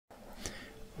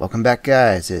Welcome back,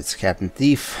 guys. It's Captain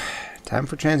Thief. Time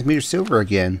for Transmuter Silver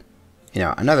again. You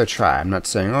know, another try. I'm not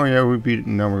saying, oh yeah, we beat it.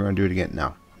 No, we're going to do it again.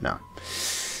 No.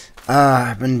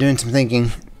 I've been doing some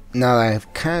thinking. Now that I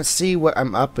kind of see what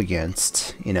I'm up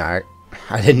against. You know,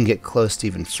 I didn't get close to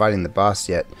even fighting the boss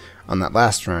yet on that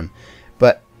last run.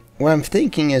 But what I'm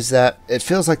thinking is that it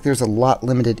feels like there's a lot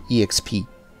limited EXP.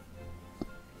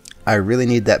 I really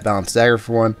need that balanced dagger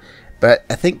for one. But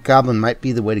I think Goblin might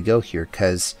be the way to go here,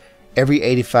 because every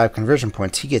 85 conversion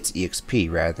points he gets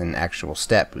EXP rather than actual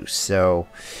stat boost. So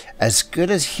as good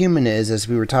as human is, as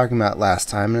we were talking about last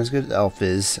time, and as good as elf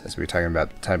is, as we were talking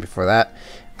about the time before that,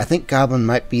 I think Goblin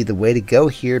might be the way to go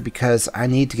here, because I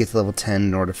need to get to level 10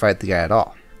 in order to fight the guy at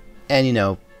all. And you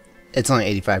know, it's only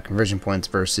 85 conversion points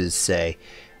versus say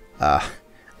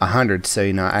 100, so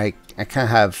you know, I kind of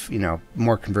have, you know,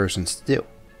 more conversions to do,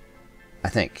 I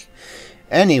think.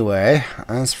 Anyway,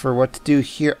 as for what to do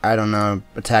here, I don't know.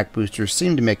 Attack boosters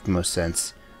seem to make the most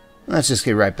sense. Let's just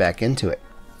get right back into it.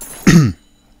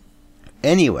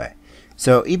 Anyway,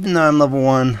 so even though I'm level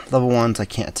 1, level 1s I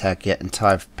can't attack yet until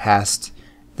I've passed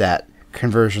that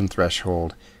conversion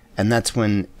threshold. And that's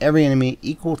when every enemy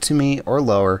equal to me or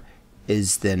lower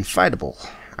is then fightable.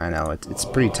 I know, it's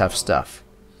pretty tough stuff.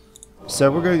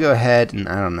 So we're going to go ahead and,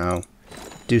 I don't know,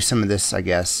 do some of this, I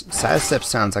guess. Sidestep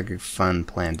sounds like a fun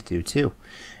plan to do too.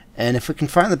 And if we can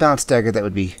find the balanced dagger, that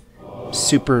would be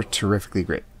super terrifically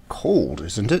great. Cold,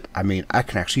 isn't it? I mean, I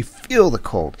can actually feel the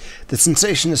cold. The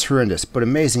sensation is horrendous, but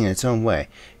amazing in its own way.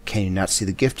 Can you not see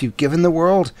the gift you've given the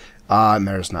world? Ah, it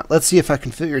matters not. Let's see if I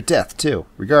can feel your death, too.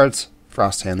 Regards,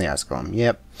 Frosthand the Ice Golem.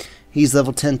 Yep, he's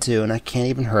level 10 too, and I can't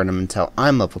even hurt him until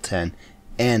I'm level 10,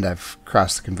 and I've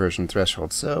crossed the conversion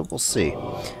threshold, so we'll see.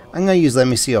 I'm going to use Let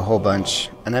Me See a whole bunch,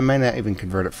 and I might not even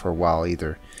convert it for a while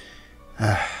either.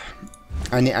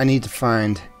 I need to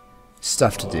find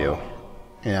stuff to do.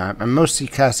 Yeah, I'm mostly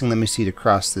casting Let Me See to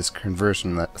cross this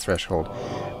conversion threshold,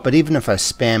 but even if I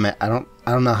spam it, I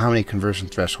don't know how many conversion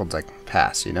thresholds I can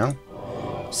pass, you know?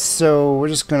 So we're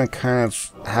just going to kind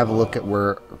of have a look at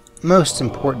where most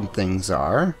important things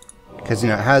are, because, you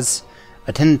know, it has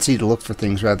a tendency to look for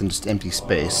things rather than just empty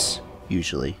space,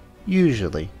 usually.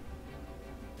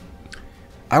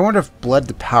 I wonder if blood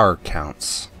to power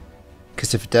counts.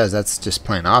 Because if it does, that's just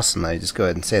plain awesome. I just go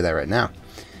ahead and say that right now.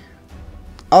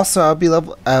 Also, I'll be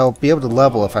able to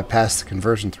level if I pass the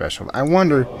conversion threshold. I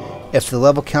wonder if the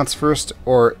level counts first,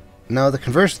 or no, the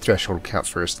conversion threshold counts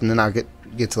first, and then I'll get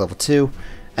to level 2,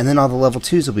 and then all the level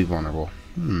 2s will be vulnerable.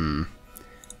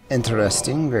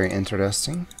 Interesting, very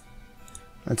interesting.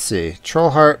 Let's see,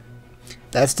 Troll Heart.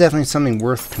 That's definitely something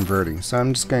worth converting, so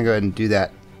I'm just going to go ahead and do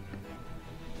that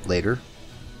later.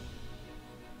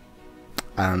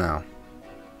 I don't know.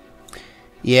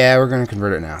 Yeah, we're going to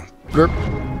convert it now.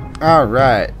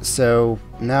 Alright, so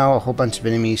now a whole bunch of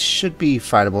enemies should be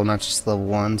fightable, not just level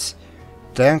 1s.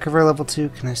 Did I uncover level 2?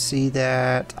 Can I see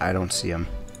that? I don't see them.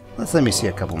 Let me see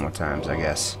a couple more times, I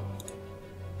guess.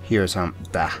 Here's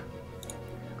bah.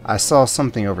 I saw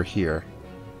something over here.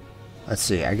 Let's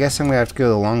see, I guess I'm going to have to go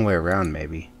the long way around,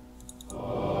 maybe. I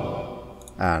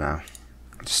don't know.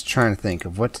 I'm just trying to think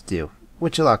of what to do.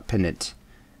 Witchlock pendant.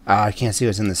 I can't see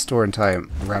what's in the store until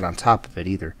I'm right on top of it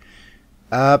either.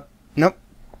 Nope.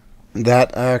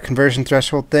 That conversion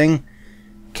threshold thing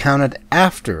counted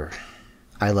after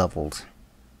I leveled.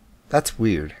 That's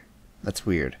weird.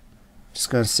 Just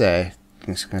gonna say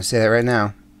that right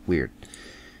now. Weird.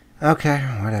 Okay,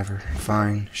 whatever.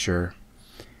 Fine, sure.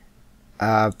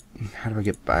 How do I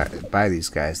get by these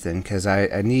guys then? Because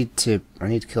I need to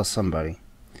kill somebody.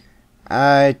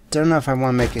 I don't know if I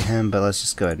want to make it him, but let's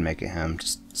just go ahead and make it him,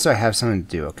 just so I have something to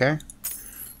do, okay?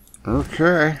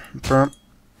 Okay.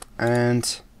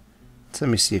 And let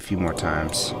me see a few more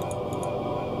times.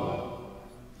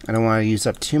 I don't want to use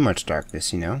up too much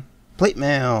darkness, you know? Plate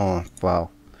mail! Well,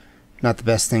 not the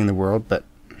best thing in the world, but...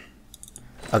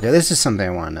 Okay, this is something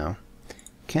I want to know.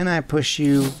 Can I push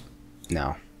you?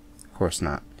 No, of course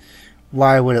not.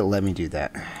 Why would it let me do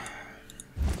that?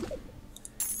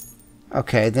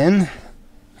 Okay, then.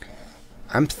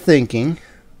 I'm thinking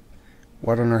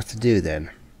what on earth to do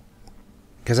then.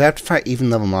 Because I have to fight even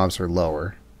level mobs or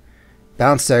lower.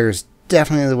 Balanced dagger is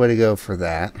definitely the way to go for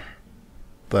that.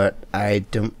 But I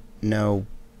don't know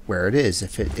where it is,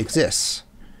 if it exists.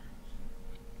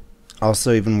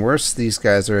 Also, even worse, these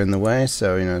guys are in the way,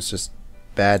 so, you know, it's just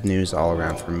bad news all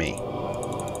around for me.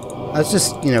 Let's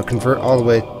just, you know, convert all the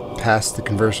way past the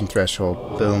conversion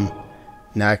threshold. Boom.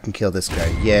 Now I can kill this guy.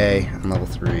 Yay, I'm level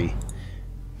 3.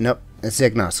 Nope, it's the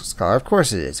Agnostic Scholar. Of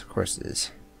course it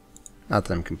is. Not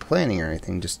that I'm complaining or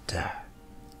anything, just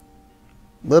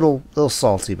little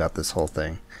salty about this whole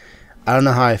thing. I don't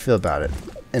know how I feel about it.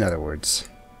 in other words.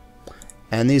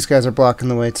 And these guys are blocking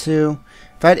the way too.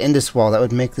 If I had Indus Wall, that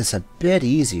would make this a bit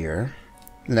easier.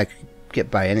 Then I could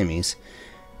get by enemies.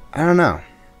 I don't know.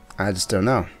 I just don't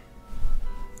know.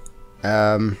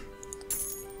 Well,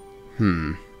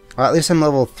 at least I'm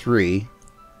level 3.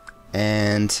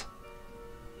 And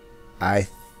I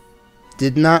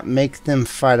did not make them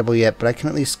fightable yet, but I can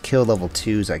at least kill level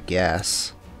 2s, I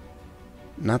guess.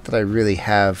 Not that I really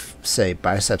have, say,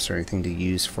 biceps or anything to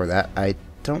use for that. I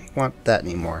don't want that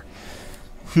anymore.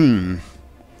 I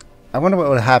wonder what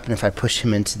would happen if I push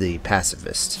him into the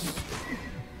pacifist.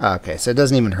 Okay, so it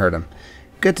doesn't even hurt him.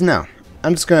 Good to know.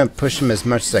 I'm just going to push him as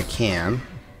much as I can.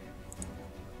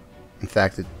 In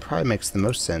fact, it probably makes the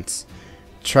most sense.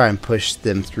 Try and push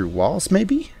them through walls,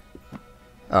 maybe?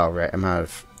 Oh, right, I'm out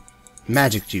of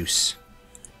magic juice.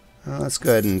 Well, let's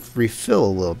go ahead and refill a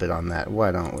little bit on that.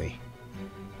 Why don't we?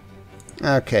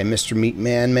 Okay, Mr. Meat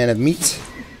Man, Man of Meat.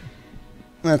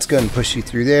 Let's go ahead and push you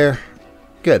through there.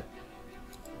 Good.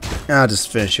 I'll just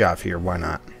finish you off here. Why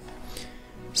not?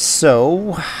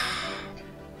 So,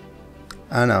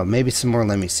 I don't know. Maybe some more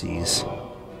Lemmices.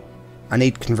 I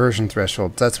need conversion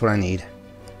thresholds. That's what I need.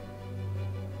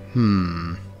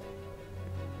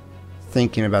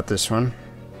 Thinking about this one.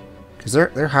 Because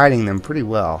they're hiding them pretty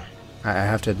well. I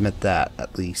have to admit that,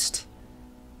 at least.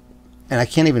 And I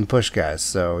can't even push guys,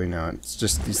 so, you know, it's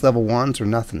just these level 1s or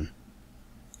nothing.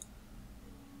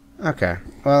 Okay,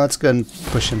 well, let's go ahead and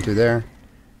push him through there.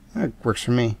 That works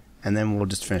for me. And then we'll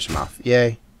just finish him off.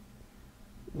 Yay.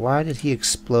 Why did he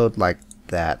explode like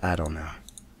that? I don't know.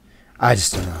 I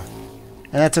just don't know.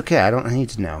 And that's okay, I don't need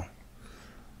to know.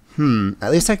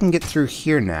 At least I can get through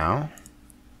here now.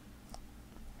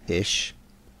 Ish.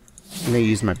 I'm going to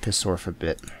use my Pissorf a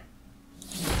bit.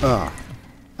 Oh,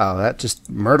 that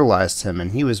just myrtleized him,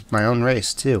 and he was my own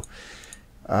race, too.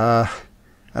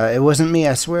 It wasn't me,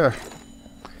 I swear.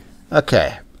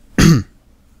 Okay.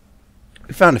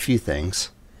 We found a few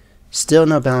things. Still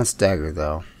no balanced dagger,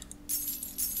 though.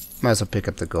 Might as well pick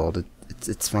up the gold.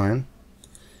 It's fine.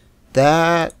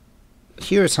 That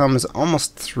Hero's Helm is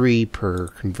almost 3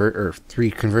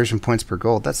 conversion points per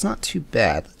gold. That's not too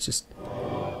bad. Let's just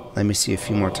let me see a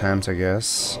few more times, I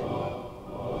guess.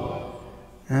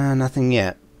 Nothing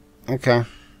yet. Okay.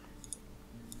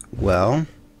 Well,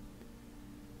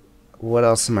 what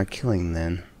else am I killing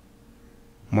then?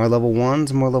 More level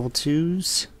 1s, more level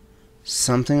 2s?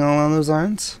 Something along those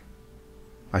lines?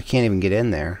 I can't even get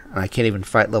in there. And I can't even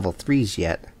fight level 3s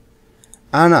yet.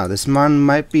 I don't know. This mon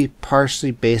might be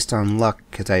partially based on luck,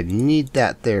 because I need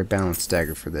that there balanced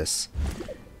dagger for this.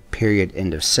 Period.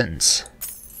 End of sentence.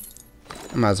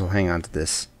 I might as well hang on to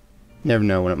this. Never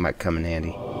know when it might come in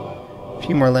handy. A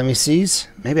few more Lemmices.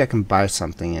 Maybe I can buy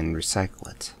something and recycle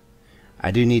it.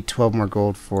 I do need 12 more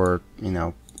gold for, you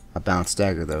know, a balanced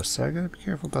dagger, though, so I gotta be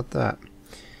careful about that.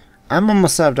 I'm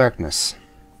almost out of darkness.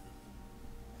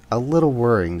 A little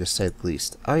worrying, to say the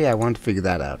least. Oh yeah, I wanted to figure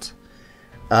that out.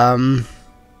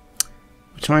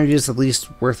 Which one is the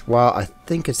least worthwhile? I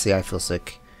think it's the I Feel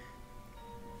Sick.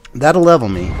 That'll level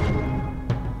me.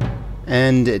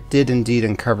 And it did indeed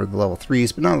uncover the level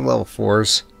 3s, but not the level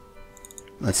 4s.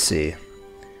 Let's see.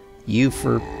 U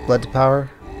for Blood to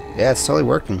Power? Yeah, it's totally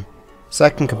working. So I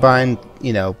can combine,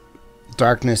 you know,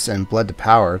 darkness and Blood to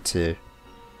Power to...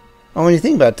 Oh, when you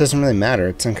think about it, it doesn't really matter.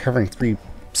 It's uncovering 3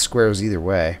 squares either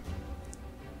way.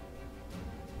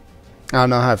 I don't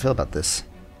know how I feel about this.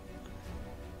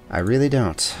 I really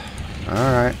don't.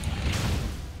 Alright.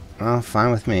 Well,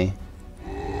 fine with me.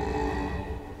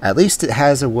 At least it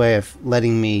has a way of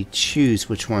letting me choose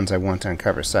which ones I want to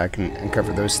uncover, so I can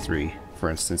uncover those 3, for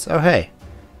instance. Oh, hey.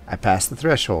 I passed the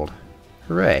threshold.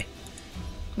 Hooray.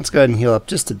 Let's go ahead and heal up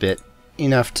just a bit.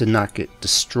 Enough to not get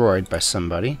destroyed by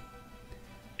somebody.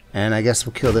 And I guess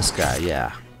we'll kill this guy,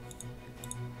 yeah.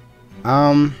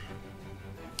 I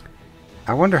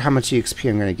wonder how much EXP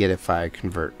I'm going to get if I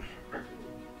convert.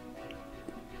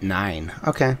 9.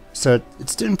 Okay, so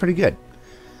it's doing pretty good.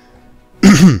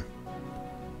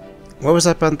 What was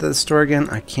up on the store again?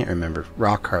 I can't remember.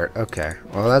 Rockheart. Okay.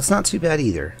 Well, that's not too bad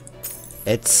either.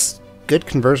 It's good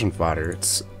conversion fodder.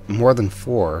 It's more than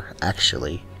 4,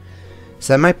 actually.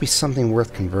 So that might be something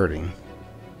worth converting.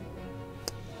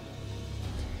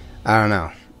 I don't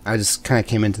know. I just kind of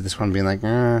came into this one being like,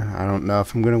 I don't know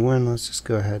if I'm going to win. Let's just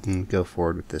go ahead and go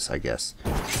forward with this, I guess.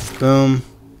 Boom.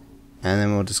 And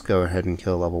then we'll just go ahead and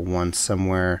kill level 1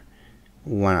 somewhere.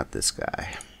 Why not this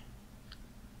guy?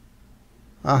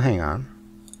 Oh, hang on.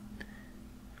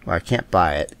 Well, I can't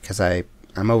buy it because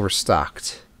I'm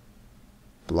overstocked.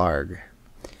 Blarg.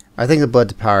 I think the Blood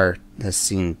to Power has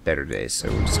seen better days,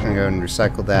 so we're just going to go and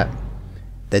recycle that.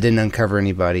 They didn't uncover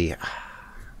anybody.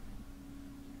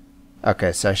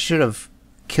 Okay, so I should have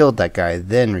killed that guy,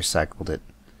 then recycled it.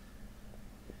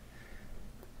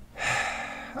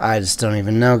 I just don't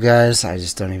even know, guys. I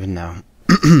just don't even know.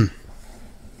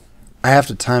 I have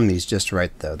to time these just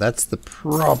right, though. That's the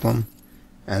problem.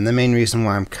 And the main reason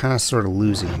why I'm kind of sort of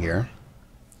losing here.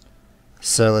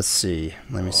 So let's see.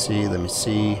 Let me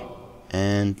see,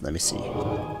 and let me see.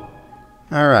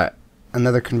 Alright.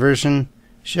 Another conversion.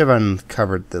 Should have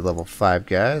uncovered the level 5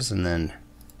 guys, and then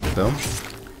boom.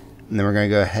 And then we're going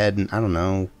to go ahead and, I don't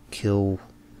know, kill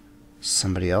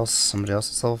somebody else. Somebody else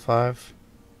that's level 5.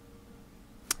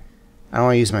 I don't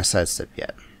want to use my sidestep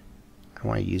yet. I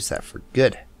want to use that for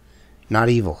good, not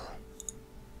evil.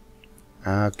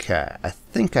 Okay, I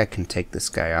think I can take this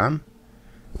guy on.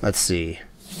 Let's see.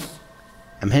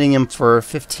 I'm hitting him for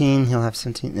 15. He'll have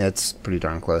 17. That's pretty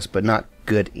darn close, but not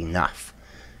good enough.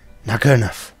 Not good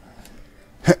enough.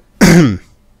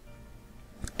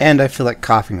 And I feel like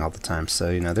coughing all the time, so,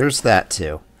 you know, there's that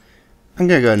too. I'm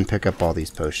going to go ahead and pick up all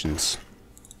these potions.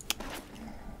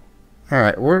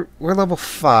 Alright, we're level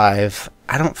 5.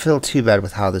 I don't feel too bad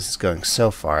with how this is going so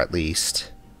far, at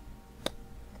least.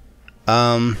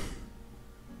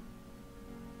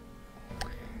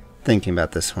 Thinking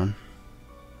about this one.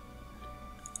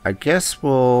 I guess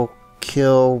we'll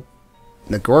kill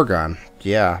the Gorgon.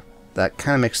 Yeah, that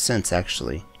kind of makes sense,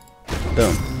 actually.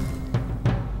 Boom.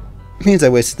 Means I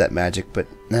wasted that magic, but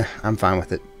I'm fine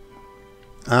with it.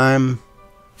 I'm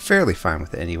fairly fine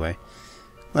with it anyway.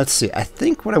 Let's see. I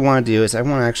think what I want to do is I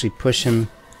want to actually push him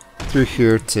through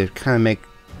here to kind of make,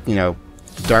 you know,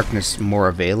 the darkness more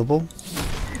available.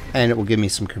 And it will give me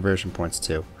some conversion points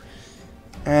too.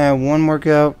 One more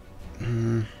go.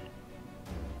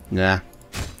 Nah.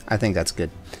 I think that's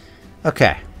good.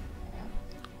 Okay.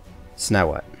 So now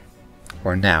what?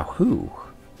 Or now who?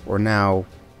 Or now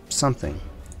something.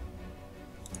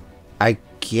 I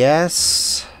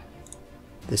guess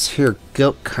this here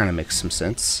goat kind of makes some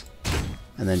sense.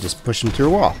 And then just push him through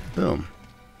a wall. Boom.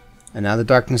 And now the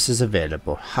darkness is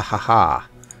available. Ha ha ha.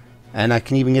 And I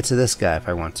can even get to this guy if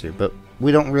I want to. But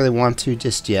we don't really want to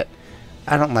just yet.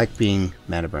 I don't like being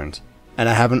mana burned. And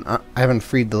I haven't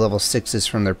freed the level 6s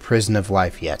from their prison of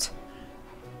life yet.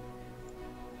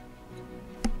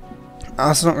 I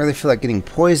also don't really feel like getting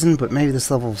poisoned, but maybe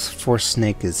this level 4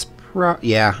 snake is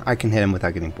yeah, I can hit him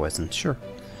without getting poisoned. Sure.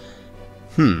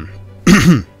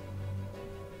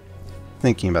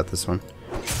 Thinking about this one.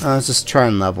 Let's just try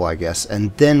and level, I guess,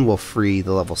 and then we'll free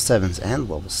the level 7s and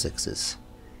level 6s.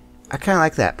 I kind of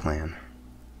like that plan.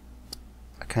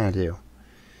 I kind of do.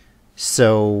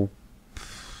 So,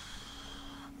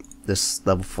 this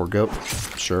level 4 goat,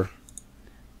 sure.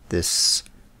 This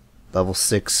level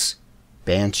 6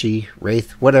 banshee,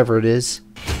 wraith, whatever it is,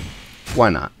 why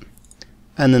not?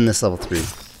 And then this level 3.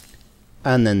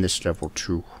 And then this level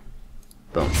 2.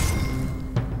 Boom.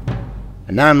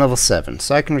 And now I'm level 7,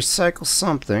 so I can recycle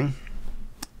something.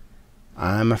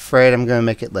 I'm afraid I'm going to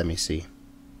make it let me see.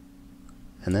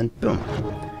 And then, boom.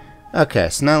 Okay,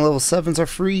 so now level 7s are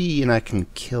free, and I can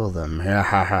kill them. Ha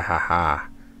ha ha ha ha.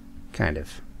 Kind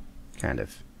of. Kind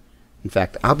of. In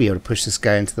fact, I'll be able to push this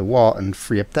guy into the wall and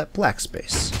free up that black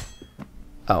space.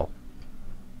 Oh.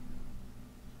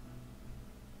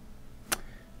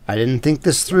 I didn't think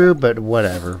this through, but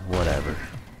whatever, whatever.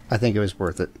 I think it was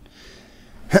worth it.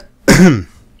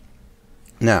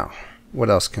 Now, what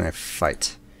else can I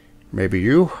fight? Maybe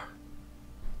you?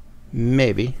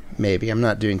 Maybe. I'm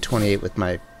not doing 28 with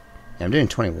my... Yeah, I'm doing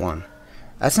 21.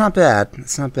 That's not bad.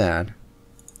 That's not bad.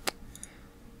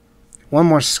 One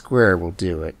more square will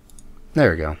do it.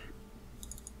 There we go.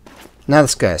 Now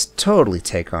this guy is totally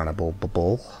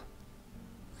take-on-able.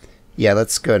 Yeah,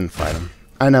 let's go ahead and fight him.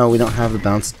 I know we don't have the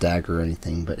bounce dagger or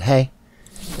anything, but hey,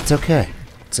 it's okay.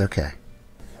 It's okay.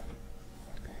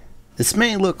 This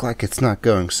may look like it's not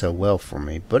going so well for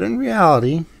me, but in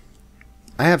reality,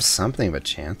 I have something of a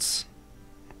chance.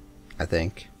 I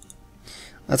think.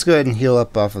 Let's go ahead and heal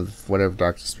up off of whatever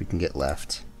darkness we can get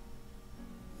left.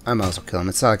 I might as well kill him.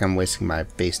 It's not like I'm wasting my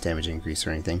base damage increase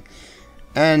or anything.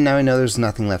 And now I know there's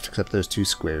nothing left except those 2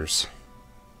 squares.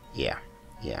 Yeah.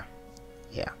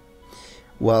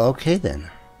 Well, okay then.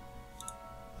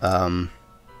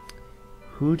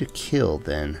 Who to kill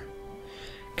then?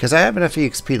 Because I have enough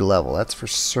EXP to level, that's for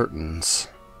certains.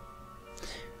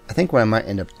 I think what I might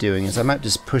end up doing is I might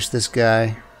just push this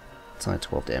guy. It's only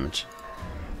 12 damage.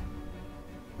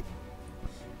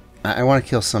 I want to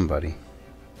kill somebody.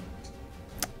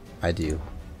 I do.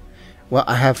 Well,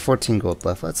 I have 14 gold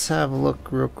left. Let's have a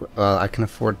look real quick. I can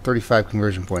afford 35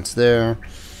 conversion points there.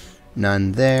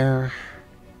 None there.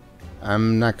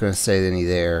 I'm not going to say any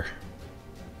there.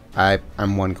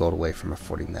 I'm 1 gold away from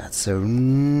affording that. So,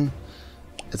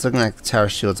 It's looking like the tower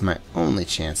shield's my only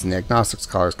chance, and the agnostic's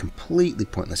collar is completely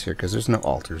pointless here because there's no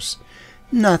altars.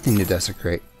 Nothing to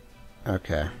desecrate.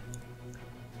 Okay.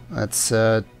 Let's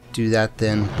do that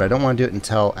then, but I don't want to do it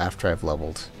until after I've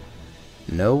leveled.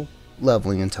 No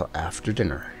leveling until after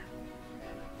dinner.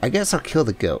 I guess I'll kill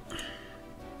the goat.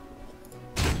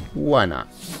 Why not?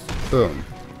 Boom.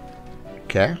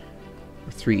 Okay.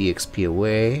 3 EXP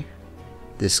away.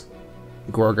 This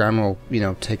Gorgon will, you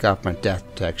know, take off my death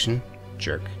protection.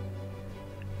 Jerk.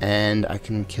 And I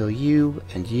can kill you,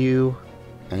 and you,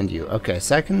 and you. Okay,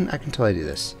 so I can totally do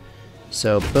this.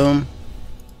 So, boom,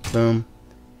 boom,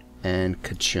 and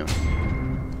ka-choom.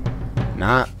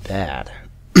 Not bad.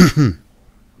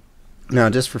 Now,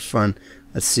 just for fun,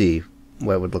 let's see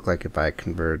what it would look like if I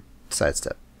convert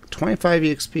sidestep. 25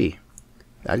 EXP.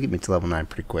 That'd get me to level 9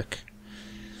 pretty quick.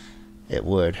 It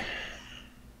would.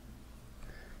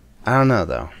 I don't know,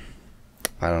 though.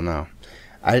 I don't know.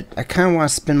 I kind of want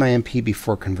to spin my MP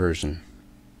before conversion.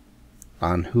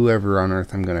 On whoever on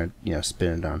Earth I'm going to, you know,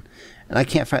 spin it on. And I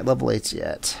can't fight level 8s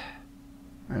yet.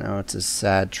 I know it's a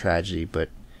sad tragedy, but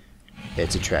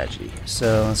it's a tragedy.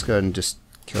 So let's go ahead and just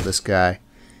kill this guy.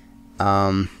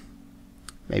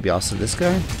 Maybe also this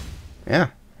guy? Yeah,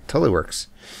 totally works.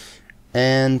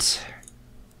 And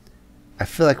I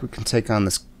feel like we can take on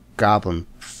this Goblin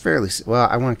fairly... Well,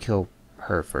 I want to kill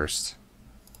her first.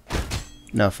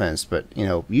 No offense, but, you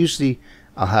know, usually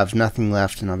I'll have nothing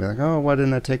left and I'll be like, oh, why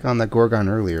didn't I take on that Gorgon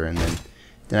earlier? And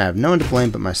then I have no one to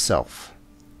blame but myself.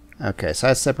 Okay,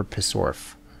 sidestep or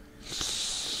Pissorf.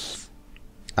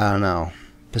 I don't know.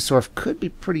 Pissorf could be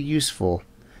pretty useful.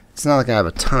 It's not like I have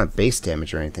a ton of base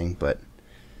damage or anything, but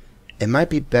it might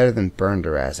be better than Burn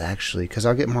Duraz, actually, because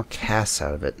I'll get more casts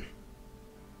out of it.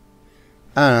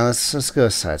 I don't know, let's go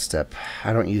sidestep.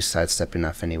 I don't use sidestep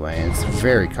enough anyway, and it's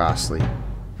very costly.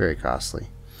 Very costly.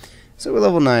 So we're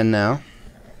level 9 now.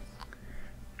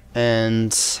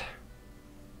 And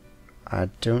I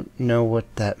don't know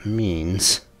what that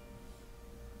means.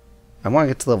 I want to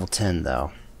get to level 10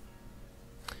 though.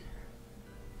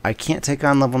 I can't take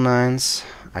on level 9s.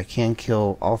 I can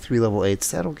kill all 3 level 8s.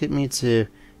 That'll get me to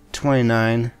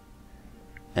 29.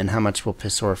 And how much will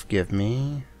Pissorf give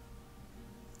me?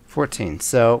 14.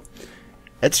 So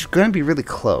it's going to be really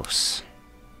close.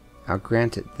 I'll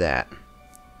grant it that.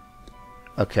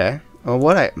 Okay. Well,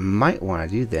 what I might want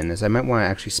to do then is I might want to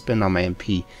actually spend all my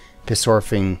MP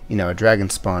Pissorfing, you know, a dragon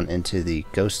spawn into the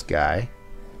ghost guy.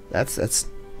 That's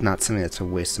not something that's a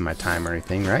waste of my time or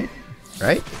anything, right?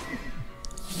 Right?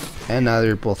 And now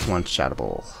they're both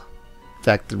one-shottable. In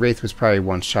fact, the Wraith was probably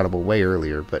one-shottable way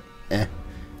earlier, but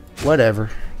whatever.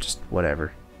 Just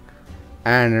whatever.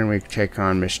 And then we take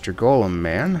on Mr. Golem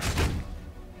Man.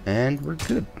 And we're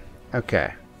good.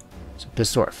 Okay. So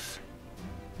Pissorf.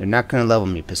 You're not going to level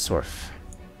me, Pissorf.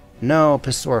 No,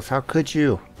 Pissorf, how could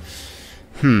you?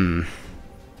 Gonna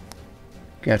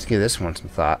have to give this one some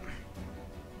thought.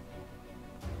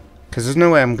 Because there's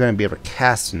no way I'm going to be able to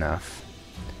cast enough.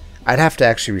 I'd have to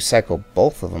actually recycle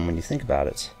both of them when you think about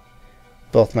it.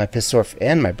 Both my Pissorf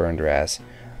and my Burn Duraz.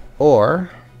 Or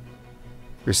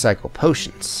recycle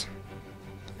potions.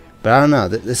 But I don't know.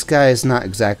 This guy is not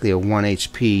exactly a 1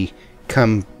 HP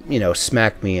come, you know,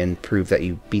 smack me and prove that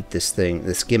you beat this thing,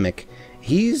 this gimmick.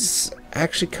 He's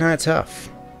actually kind of tough.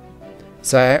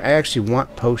 So I actually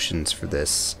want potions for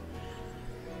this.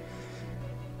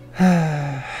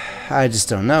 I just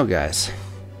don't know, guys.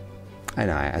 I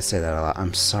know, I say that a lot.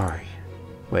 I'm sorry.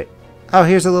 Wait. Oh,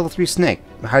 here's a level 3 snake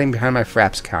hiding behind my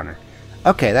fraps counter.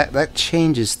 Okay, that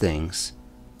changes things.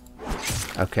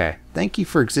 Okay, thank you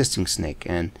for existing, snake.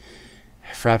 And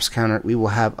fraps counter, we will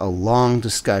have a long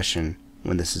discussion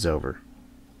when this is over.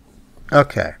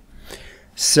 Okay,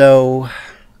 so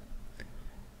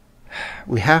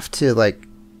we have to, like,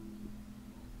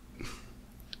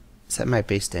 set my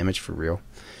base damage for real.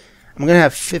 I'm gonna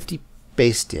have 50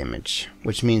 base damage,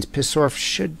 which means Pissorf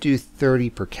should do 30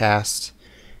 per cast.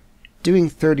 Doing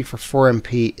 30 for 4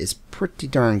 MP is pretty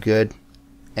darn good,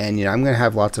 and you know, I'm gonna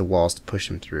have lots of walls to push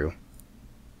him through.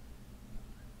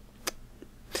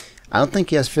 I don't think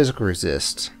he has physical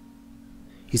resist.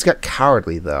 He's got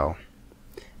cowardly though.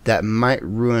 That might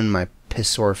ruin my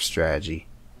Pissorf strategy.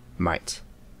 Might.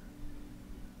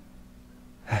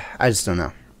 I just don't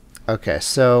know. Okay,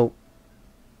 so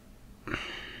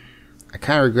I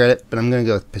kind of regret it, but I'm going to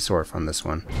go with Pissorf on this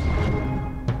one.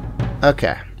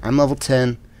 Okay, I'm level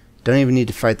 10. Don't even need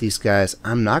to fight these guys.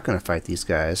 I'm not going to fight these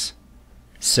guys.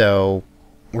 So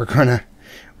we're gonna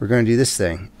do this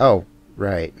thing. Oh,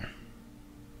 right.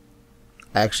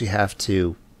 I actually have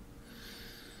to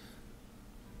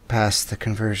pass the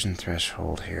conversion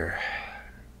threshold here.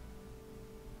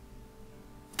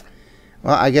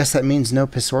 Well, I guess that means no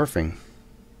pissorfing.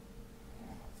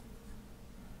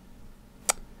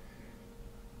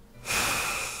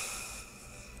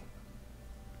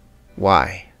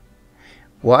 Why?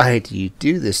 Why do you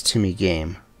do this to me,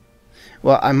 game?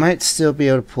 Well, I might still be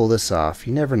able to pull this off.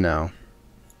 You never know.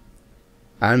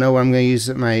 I don't know what I'm going to use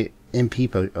my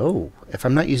MP potion. Oh, if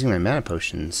I'm not using my mana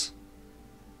potions.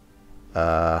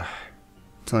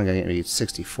 It's only going to get me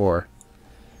 64.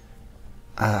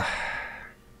 I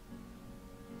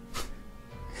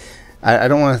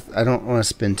don't want to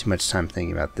spend too much time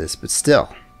thinking about this, but still,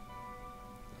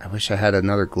 I wish I had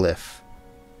another glyph.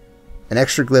 An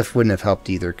extra glyph wouldn't have helped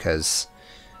either, because,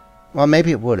 well,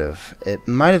 maybe it would have. It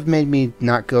might have made me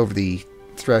not go over the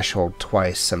threshold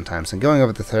twice sometimes, and going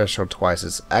over the threshold twice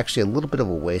is actually a little bit of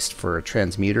a waste for a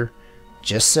transmuter.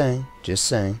 Just saying, just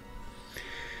saying.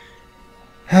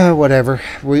 Whatever.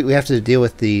 We have to deal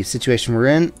with the situation we're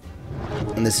in,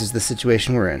 and this is the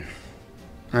situation we're in.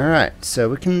 Alright, so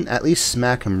we can at least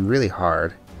smack him really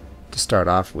hard to start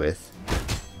off with.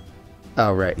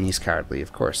 Oh, right, and he's cowardly,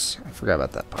 of course. I forgot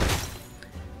about that part.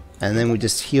 And then we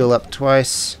just heal up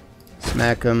twice,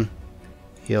 smack him,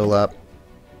 heal up.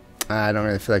 I don't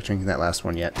really feel like drinking that last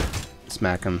one yet.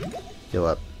 Smack him, heal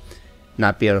up.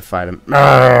 Not be able to fight him.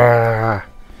 Ah!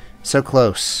 So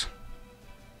close.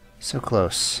 So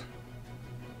close.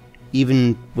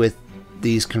 Even with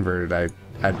these converted,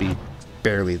 I'd be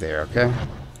barely there, okay?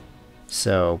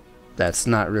 So, that's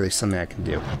not really something I can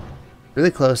do.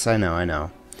 Really close, I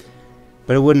know.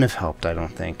 But it wouldn't have helped, I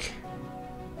don't think.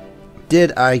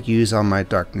 Did I use all my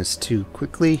darkness too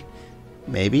quickly?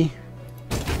 Maybe.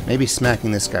 Maybe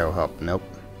smacking this guy will help. Nope.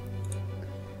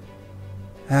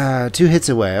 2 hits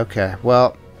away. Okay.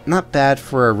 Well, not bad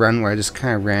for a run where I just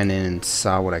kind of ran in and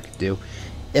saw what I could do.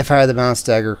 If I had the balance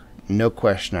dagger, no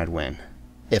question I'd win.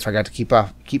 If I got to keep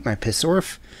my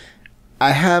Pissorf,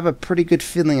 I have a pretty good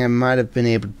feeling I might have been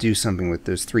able to do something with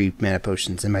those 3 mana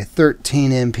potions and my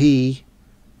 13 MP.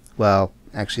 Well,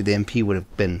 actually, the MP would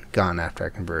have been gone after I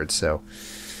converted, so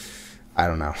I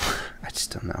don't know. I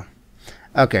just don't know.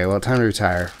 Okay, well, time to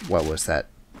retire. What was that?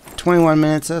 21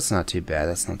 minutes? That's not too bad.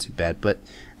 That's not too bad. But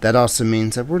that also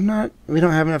means that we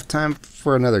don't have enough time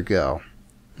for another go.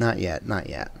 Not yet. Not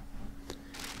yet.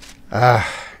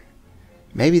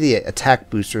 Maybe the attack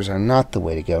boosters are not the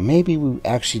way to go. Maybe we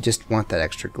actually just want that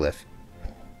extra glyph.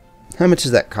 How much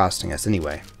is that costing us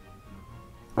anyway?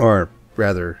 Or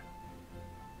rather,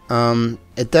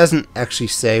 it doesn't actually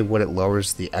say what it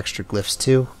lowers the extra glyphs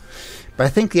to, but I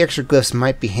think the extra glyphs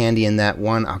might be handy in that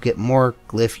one. I'll get more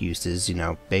glyph uses, you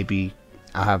know, maybe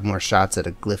I'll have more shots at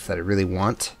a glyph that I really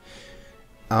want.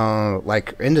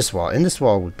 Like Indus Wall. Indus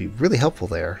Wall would be really helpful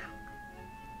there.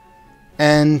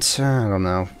 And I don't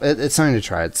know. It's something to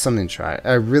try. It's something to try.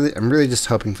 I'm really just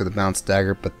hoping for the bounce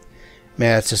dagger, but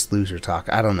man, it's just loser talk.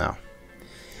 I don't know.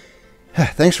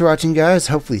 Thanks for watching, guys.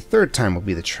 Hopefully, third time will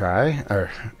be the try, or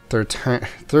third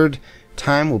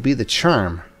time will be the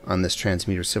charm on this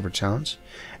Transmuter Silver Challenge.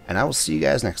 And I will see you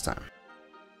guys next time.